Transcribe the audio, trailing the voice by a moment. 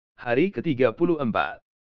Hari ke-34.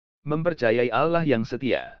 Mempercayai Allah yang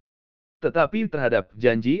setia. Tetapi terhadap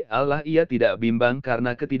janji Allah ia tidak bimbang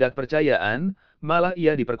karena ketidakpercayaan, malah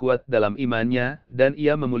ia diperkuat dalam imannya, dan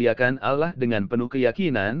ia memuliakan Allah dengan penuh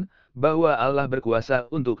keyakinan, bahwa Allah berkuasa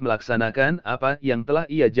untuk melaksanakan apa yang telah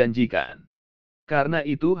ia janjikan. Karena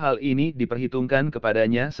itu hal ini diperhitungkan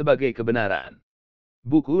kepadanya sebagai kebenaran.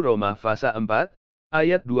 Buku Roma pasal 4,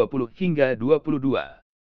 ayat 20 hingga 22.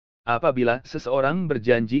 Apabila seseorang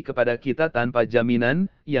berjanji kepada kita tanpa jaminan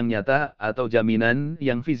yang nyata atau jaminan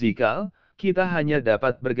yang fisikal, kita hanya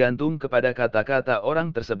dapat bergantung kepada kata-kata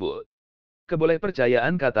orang tersebut.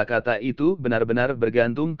 Kebolehpercayaan kata-kata itu benar-benar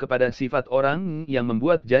bergantung kepada sifat orang yang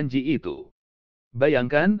membuat janji itu.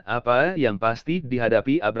 Bayangkan apa yang pasti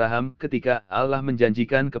dihadapi Abraham ketika Allah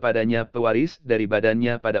menjanjikan kepadanya pewaris dari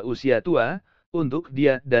badannya pada usia tua, untuk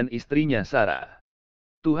dia dan istrinya Sarah.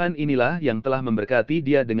 Tuhan inilah yang telah memberkati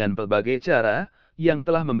dia dengan pelbagai cara, yang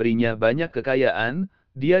telah memberinya banyak kekayaan,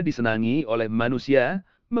 dia disenangi oleh manusia,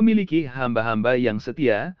 memiliki hamba-hamba yang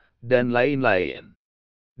setia, dan lain-lain.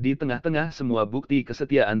 Di tengah-tengah semua bukti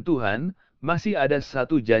kesetiaan Tuhan, masih ada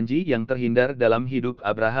satu janji yang terhindar dalam hidup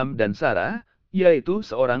Abraham dan Sarah, yaitu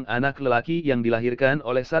seorang anak lelaki yang dilahirkan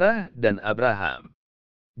oleh Sarah dan Abraham.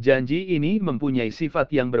 Janji ini mempunyai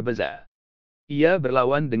sifat yang berbeza. Ia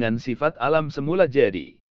berlawan dengan sifat alam semula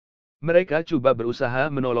jadi. Mereka coba berusaha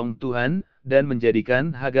menolong Tuhan, dan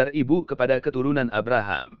menjadikan Hagar ibu kepada keturunan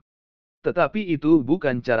Abraham. Tetapi itu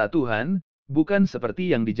bukan cara Tuhan, bukan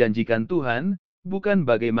seperti yang dijanjikan Tuhan, bukan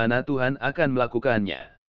bagaimana Tuhan akan melakukannya.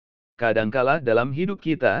 Kadangkala dalam hidup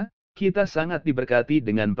kita, kita sangat diberkati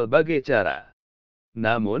dengan pelbagai cara.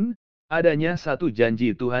 Namun, adanya satu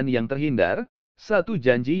janji Tuhan yang terhindar, satu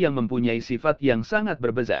janji yang mempunyai sifat yang sangat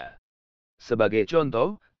berbeza. Sebagai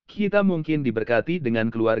contoh, kita mungkin diberkati dengan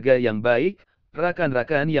keluarga yang baik,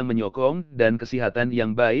 rakan-rakan yang menyokong, dan kesehatan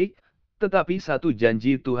yang baik, tetapi satu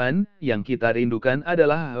janji Tuhan yang kita rindukan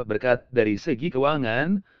adalah berkat dari segi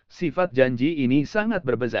keuangan, sifat janji ini sangat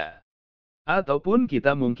berbeza. Ataupun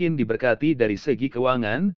kita mungkin diberkati dari segi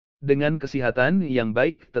keuangan, dengan kesehatan yang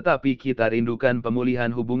baik, tetapi kita rindukan pemulihan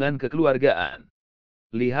hubungan kekeluargaan.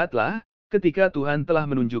 Lihatlah, ketika Tuhan telah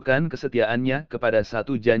menunjukkan kesetiaannya kepada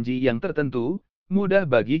satu janji yang tertentu, mudah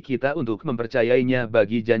bagi kita untuk mempercayainya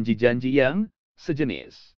bagi janji-janji yang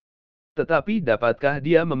sejenis. Tetapi dapatkah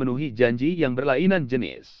dia memenuhi janji yang berlainan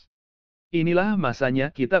jenis? Inilah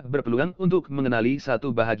masanya kita berpeluang untuk mengenali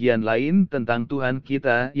satu bahagian lain tentang Tuhan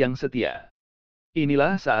kita yang setia.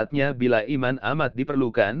 Inilah saatnya bila iman amat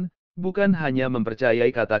diperlukan, bukan hanya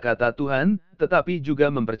mempercayai kata-kata Tuhan, tetapi juga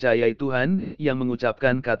mempercayai Tuhan yang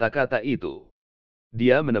mengucapkan kata-kata itu.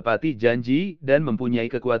 Dia menepati janji dan mempunyai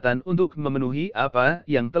kekuatan untuk memenuhi apa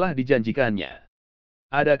yang telah dijanjikannya.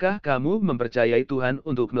 Adakah kamu mempercayai Tuhan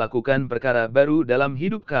untuk melakukan perkara baru dalam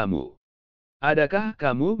hidup kamu? Adakah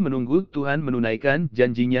kamu menunggu Tuhan menunaikan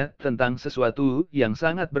janjinya tentang sesuatu yang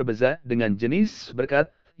sangat berbeza dengan jenis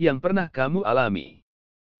berkat yang pernah kamu alami?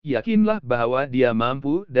 Yakinlah bahwa Dia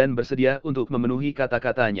mampu dan bersedia untuk memenuhi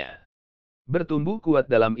kata-katanya. Bertumbuh kuat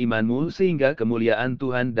dalam imanmu sehingga kemuliaan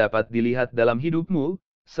Tuhan dapat dilihat dalam hidupmu,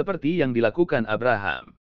 seperti yang dilakukan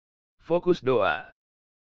Abraham. Fokus doa.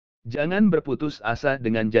 Jangan berputus asa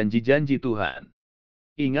dengan janji-janji Tuhan.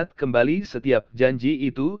 Ingat kembali setiap janji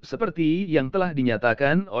itu seperti yang telah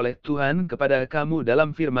dinyatakan oleh Tuhan kepada kamu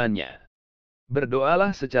dalam firman-Nya.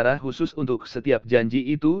 Berdoalah secara khusus untuk setiap janji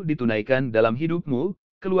itu ditunaikan dalam hidupmu,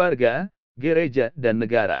 keluarga, gereja, dan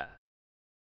negara.